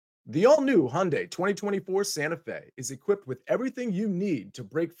The all-new Hyundai 2024 Santa Fe is equipped with everything you need to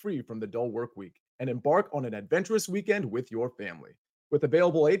break free from the dull work week and embark on an adventurous weekend with your family. With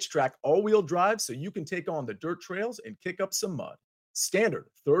available H-Track all-wheel drive so you can take on the dirt trails and kick up some mud. Standard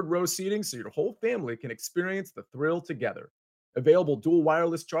third-row seating so your whole family can experience the thrill together. Available dual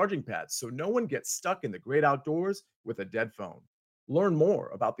wireless charging pads so no one gets stuck in the great outdoors with a dead phone. Learn more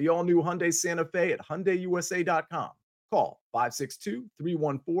about the all-new Hyundai Santa Fe at HyundaiUSA.com. Call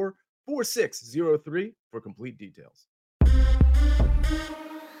 562-314-4603 for complete details.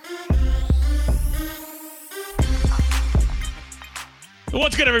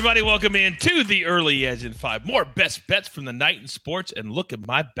 What's good, everybody? Welcome in to the Early Edge in 5. More best bets from the night in sports. And look at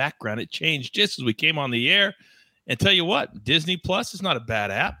my background. It changed just as we came on the air. And tell you what, Disney Plus is not a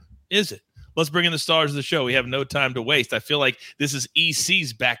bad app, is it? Let's bring in the stars of the show. We have no time to waste. I feel like this is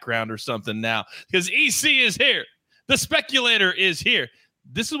EC's background or something now because EC is here. The speculator is here.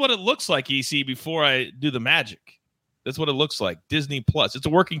 This is what it looks like, EC, before I do the magic. That's what it looks like. Disney Plus. It's a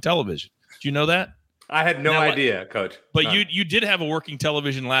working television. Do you know that? I had no idea, Coach. But no. you did have a working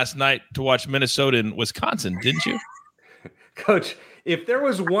television last night to watch Minnesota and Wisconsin, didn't you? Coach, if there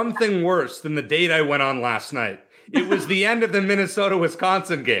was one thing worse than the date I went on last night, it was the end of the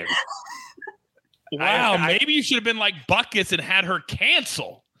Minnesota-Wisconsin game. Wow, maybe you should have been like Buckets and had her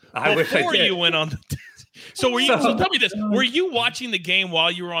cancel before you went on the So tell me this. Were you watching the game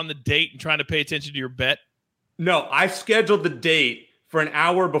while you were on the date and trying to pay attention to your bet? No, I scheduled the date for an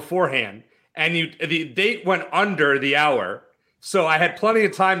hour beforehand, and the date went under the hour. So I had plenty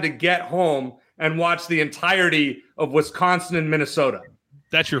of time to get home and watch the entirety of Wisconsin and Minnesota.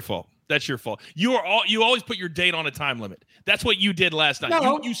 That's your fault. That's your fault. You always put your date on a time limit. That's what you did last night.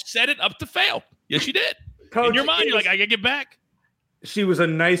 No. You set it up to fail. Yes, you did. Coach, in your mind, you're like, I got to get back. She was a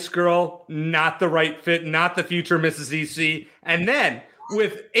nice girl, not the right fit, not the future Mrs. EC. And then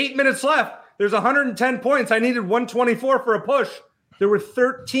with 8 minutes left, there's 110 points. I needed 124 for a push. There were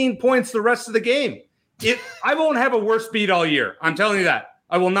 13 points the rest of the game. I won't have a worse beat all year. I'm telling you that.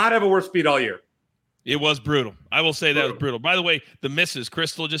 I will not have a worse beat all year. It was brutal. I will say that was brutal. By the way, the missus,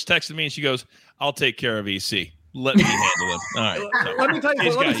 Crystal, just texted me and she goes, I'll take care of EC. Let me handle him. All right. So, let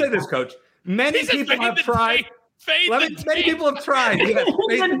me say this, Coach. Many people have tried. Many people have tried. Yes,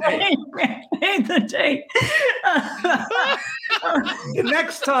 fade the date.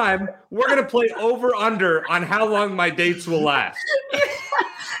 Next time, we're going to play over-under on how long my dates will last.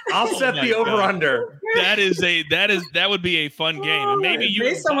 I'll set the over-under. That would be a fun game. And maybe you,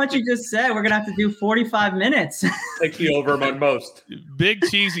 based on what you just said, we're going to have to do 45 minutes. Take the over on most. Big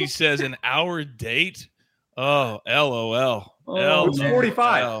Cheesy says an hour date. Oh, LOL. It was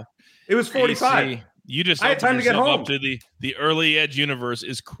 45. It was 45. AC, you just I had time to get home. Up to the Early Edge universe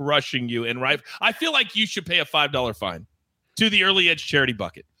is crushing you. And right, I feel like you should pay a $5 fine to the Early Edge charity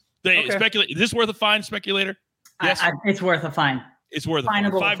bucket. Is this worth a fine, speculator? Yes, it's worth a fine. It's worth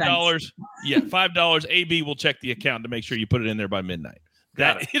 $5. Yeah, $5. AB will check the account to make sure you put it in there by midnight.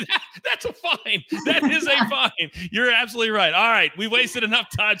 That's a fine. That is a fine. You're absolutely right. All right. We wasted enough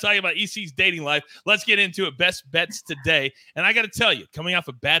time talking about EC's dating life. Let's get into it. Best bets today. And I got to tell you, coming off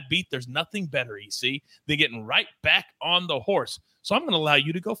a bad beat, there's nothing better, EC, than getting right back on the horse. So I'm going to allow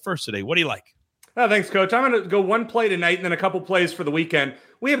you to go first today. What do you like? Oh, thanks, Coach. I'm going to go one play tonight and then a couple plays for the weekend.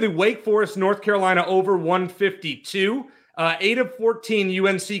 We have the Wake Forest, North Carolina over 152. 8 of 14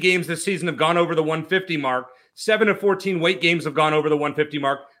 UNC games this season have gone over the 150 mark. 7 of 14 Wake games have gone over the 150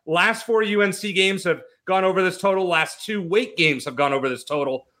 mark. Last 4 UNC games have gone over this total. Last 2 Wake games have gone over this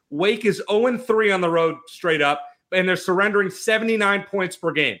total. Wake is 0-3 on the road straight up, and they're surrendering 79 points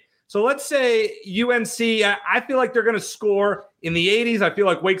per game. So let's say UNC, I feel like they're going to score in the 80s. I feel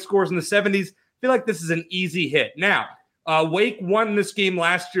like Wake scores in the 70s. I feel like this is an easy hit. Now, Wake won this game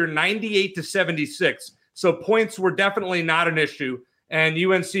last year 98-76. So points were definitely not an issue. And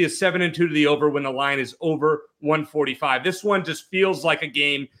UNC is 7-2 to the over when the line is over 145. This one just feels like a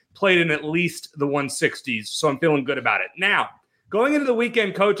game played in at least the 160s. So I'm feeling good about it. Now, going into the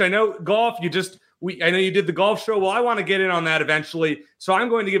weekend, Coach, I know golf, I know you did the golf show. Well, I want to get in on that eventually. So I'm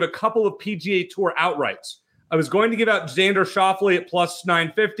going to give a couple of PGA Tour outrights. I was going to give out Xander Schauffele at plus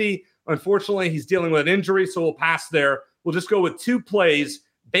 950. Unfortunately, he's dealing with an injury, so we'll pass there. We'll just go with 2 plays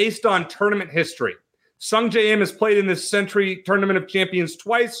based on tournament history. Sung Jae Im has played in this Century Tournament of Champions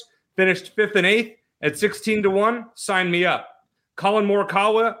twice, finished 5th and 8th at 16-1. Sign me up. Colin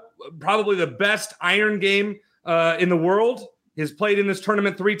Morikawa, probably the best iron game in the world, has played in this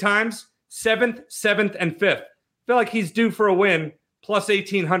tournament 3 times, 7th, 7th, and 5th. I feel like he's due for a win, plus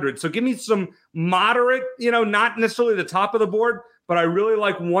 1,800. So give me some moderate, not necessarily the top of the board, but I really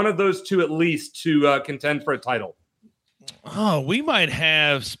like one of those 2 at least to contend for a title. Oh, we might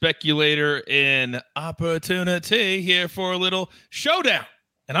have speculator in opportunity here for a little showdown.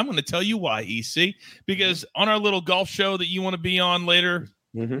 And I'm going to tell you why, EC, because on our little golf show that you want to be on later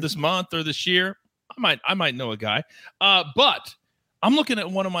this month or this year, I might know a guy. But I'm looking at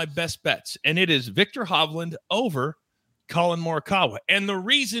one of my best bets, and it is Viktor Hovland over Colin Morikawa. And the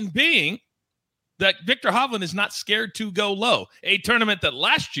reason being that Viktor Hovland is not scared to go low. A tournament that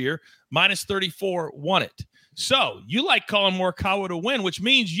last year, minus 34, won it. So you like Colin Morikawa to win, which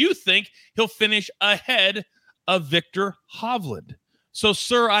means you think he'll finish ahead of Viktor Hovland. So,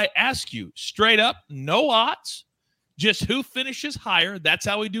 sir, I ask you straight up, no odds, just who finishes higher. That's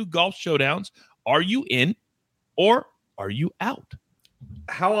how we do golf showdowns. Are you in or are you out?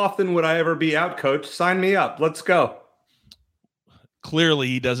 How often would I ever be out, Coach? Sign me up. Let's go. Clearly,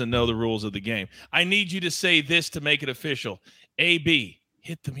 he doesn't know the rules of the game. I need you to say this to make it official. AB,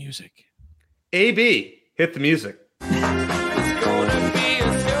 hit the music. AB, hit the music. It's gonna be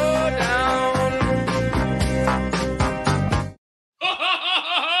a showdown.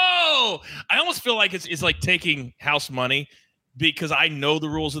 I almost feel like it's like taking house money because I know the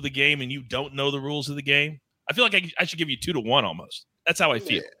rules of the game and you don't know the rules of the game. I feel like I should give you 2-1 almost. That's how I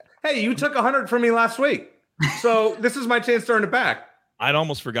feel. Hey, you took 100 from me last week. So this is my chance to earn it back. I'd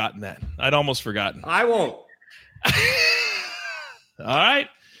almost forgotten that. I won't. All right.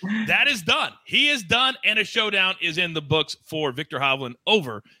 That is done. He is done, and a showdown is in the books for Viktor Hovland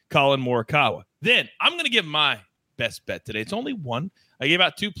over Colin Morikawa. Then I'm going to give my best bet today. It's only one. I gave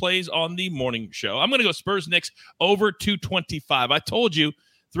out 2 plays on the morning show. I'm going to go Spurs-Knicks over 225. I told you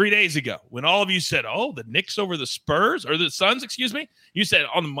 3 days ago when all of you said, oh, the Knicks over the Spurs or the Suns, excuse me. You said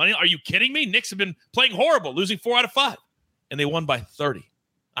on the money. Are you kidding me? Knicks have been playing horrible, losing 4 out of 5, and they won by 30.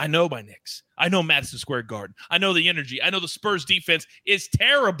 I know my Knicks. I know Madison Square Garden. I know the energy. I know the Spurs defense is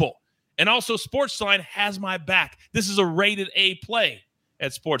terrible. And also Sportsline has my back. This is a rated A play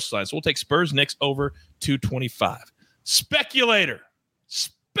at Sportsline. So we'll take Spurs Knicks over 225. Speculator.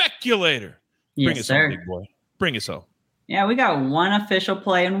 Bring us home, big boy. Bring us home. Yeah, we got one official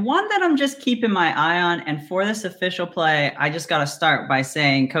play and one that I'm just keeping my eye on. And for this official play, I just got to start by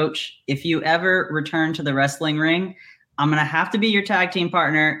saying, Coach, if you ever return to the wrestling ring, I'm going to have to be your tag team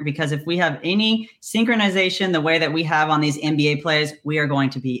partner, because if we have any synchronization the way that we have on these NBA plays, we are going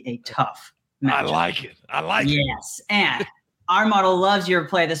to be a tough matchup. I like it. Yes. And our model loves your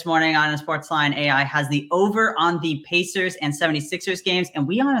play this morning on a Sportsline AI has the over on the Pacers and 76ers games. And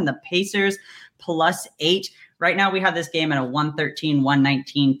we are on the Pacers +8. Right now we have this game at a 113,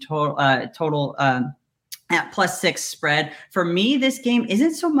 119 total at +6 spread. For me, this game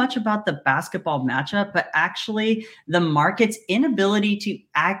isn't so much about the basketball matchup, but actually the market's inability to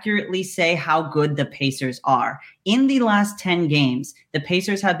accurately say how good the Pacers are. In the last 10 games, the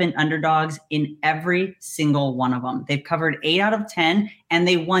Pacers have been underdogs in every single one of them. They've covered 8 out of 10, and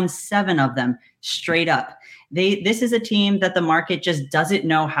they won 7 of them straight up. This is a team that the market just doesn't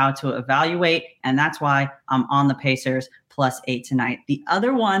know how to evaluate, and that's why I'm on the Pacers +8 tonight. The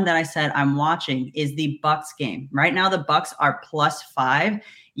other one that I said I'm watching is the Bucks game. Right now, the Bucks are +5.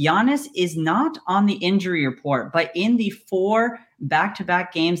 Giannis is not on the injury report, but in the 4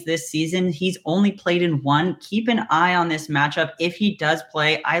 back-to-back games this season, he's only played in 1. Keep an eye on this matchup. If he does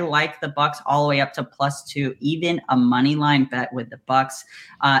play, I like the Bucks all the way up to +2, even a money line bet with the Bucks.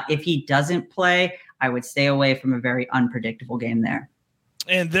 If he doesn't play, I would stay away from a very unpredictable game there.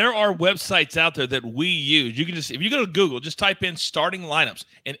 And there are websites out there that we use. You can just, if you go to Google, just type in starting lineups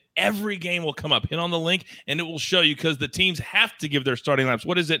and every game will come up. Hit on the link and it will show you, because the teams have to give their starting lineups.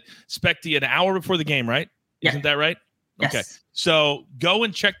 What is it, Specty, an hour before the game, right? Yeah. Isn't that right? Yes. Okay. So go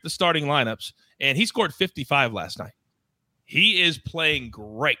and check the starting lineups. And he scored 55 last night. He is playing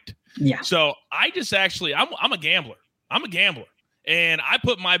great. Yeah. So I just actually, I'm a gambler. And I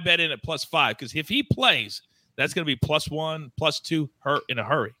put my bet in at +5 because if he plays, that's going to be +1, +2 in a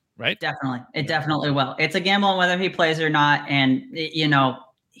hurry, right? Definitely. It definitely will. It's a gamble on whether he plays or not. And, you know,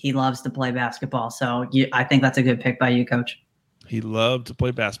 he loves to play basketball. So I think that's a good pick by you, Coach. He loved to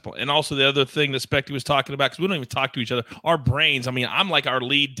play basketball. And also the other thing that Specty was talking about, because we don't even talk to each other, our brains. I mean, I'm like our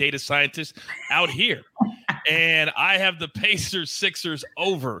lead data scientist out here. And I have the Pacers Sixers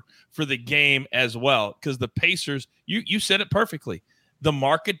over for the game as well, because the Pacers, you said it perfectly. The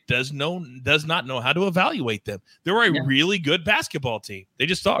market does not know how to evaluate them. They're a really good basketball team. They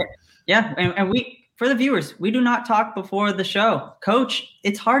just are. Yeah, and we, for the viewers, we do not talk before the show. Coach,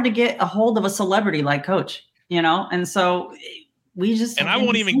 it's hard to get a hold of a celebrity like Coach, you know? And so we just... And I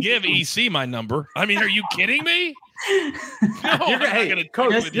won't even give EC my number. I mean, are you kidding me? No,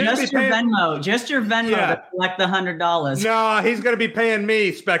 Coach, just your Venmo to collect the $100. No, he's going to be paying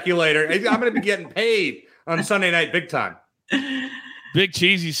me, speculator. I'm going to be getting paid. on Sunday night, big time. Big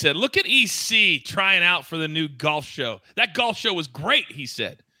Cheesy said, look at EC trying out for the new golf show. That golf show was great, he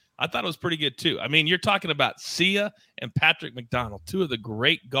said. I thought it was pretty good, too. I mean, you're talking about Sia and Patrick McDonald, two of the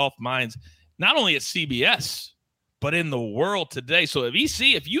great golf minds, not only at CBS, but in the world today. So if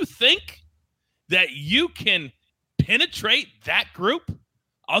EC, if you think that you can penetrate that group,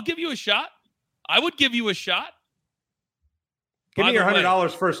 I'll give you a shot. I would give you a shot. Give me your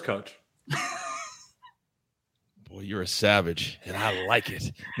 $100 first, Coach. Boy, you're a savage, and I like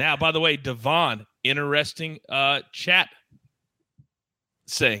it. Now, by the way, Devon, interesting chat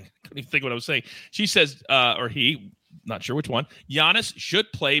saying, couldn't even think of what I was saying. She says, or he, not sure which one, Giannis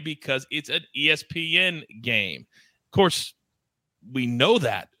should play because it's an ESPN game. Of course, we know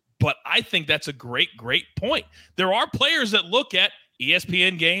that, but I think that's a great point. There are players that look at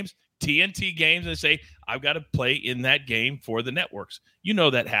ESPN games, TNT games, and say, I've got to play in that game for the networks. You know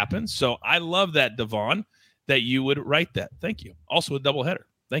that happens. So I love that, Devon, that you would write that. Thank you. Also a doubleheader.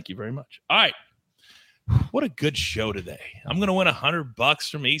 Thank you very much. All right. What a good show today. I'm going to win $100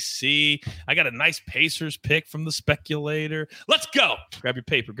 from EC. I got a nice Pacers pick from the Speculator. Let's go. Grab your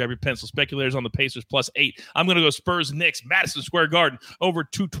paper, grab your pencil. Speculators on the Pacers +8. I'm going to go Spurs Knicks, Madison Square Garden over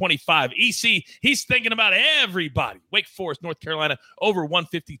 225. EC, he's thinking about everybody. Wake Forest, North Carolina over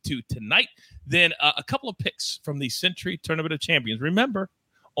 152 tonight. Then a couple of picks from the Century Tournament of Champions. Remember,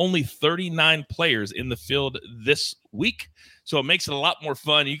 only 39 players in the field this week, so it makes it a lot more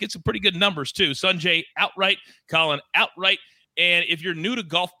fun. You get some pretty good numbers, too. Sanjay outright, Colin outright. And if you're new to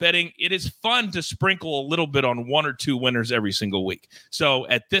golf betting, it is fun to sprinkle a little bit on one or two winners every single week. So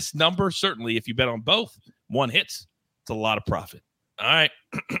at this number, certainly if you bet on both, one hits, it's a lot of profit. All right.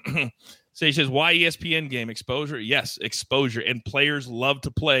 So he says, why ESPN game? Exposure? Yes, exposure. And players love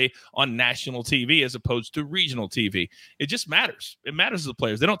to play on national TV as opposed to regional TV. It just matters. It matters to the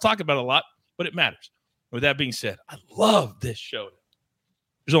players. They don't talk about it a lot, but it matters. With that being said, I love this show.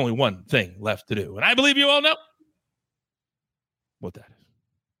 There's only one thing left to do, and I believe you all know what that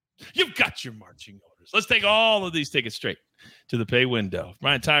is. You've got your marching orders. Let's take all of these tickets straight to the pay window.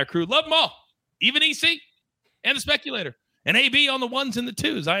 My entire crew, love them all, even EC and the Speculator. And AB on the ones and the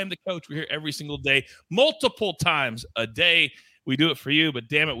twos. I am the coach. We're here every single day, multiple times a day. We do it for you, but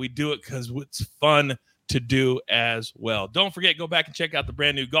damn it, we do it because it's fun to do as well. Don't forget, go back and check out the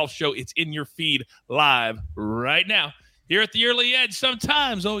brand new golf show. It's in your feed live right now here at the Early Edge.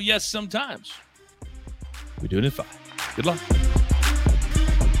 Sometimes, oh yes, sometimes we do it in 5. Good luck.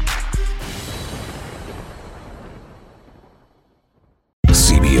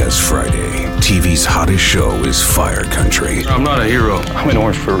 CBS Friday. TV's hottest show is Fire Country. I'm not a hero. I'm in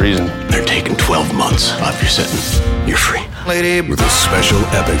orange for a reason. They're taking 12 months off your sentence. You're free. Lady, with a special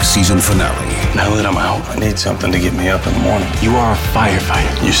epic season finale. Now that I'm out, I need something to get me up in the morning. You are a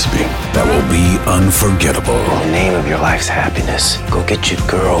firefighter. Used to be. That will be unforgettable. In the name of your life's happiness, go get your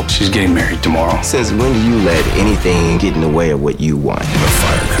girl. She's getting married tomorrow. Since when do you let anything get in the way of what you want? The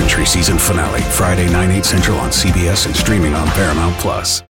Fire Country season finale, Friday, 9/8 Central on CBS and streaming on Paramount+.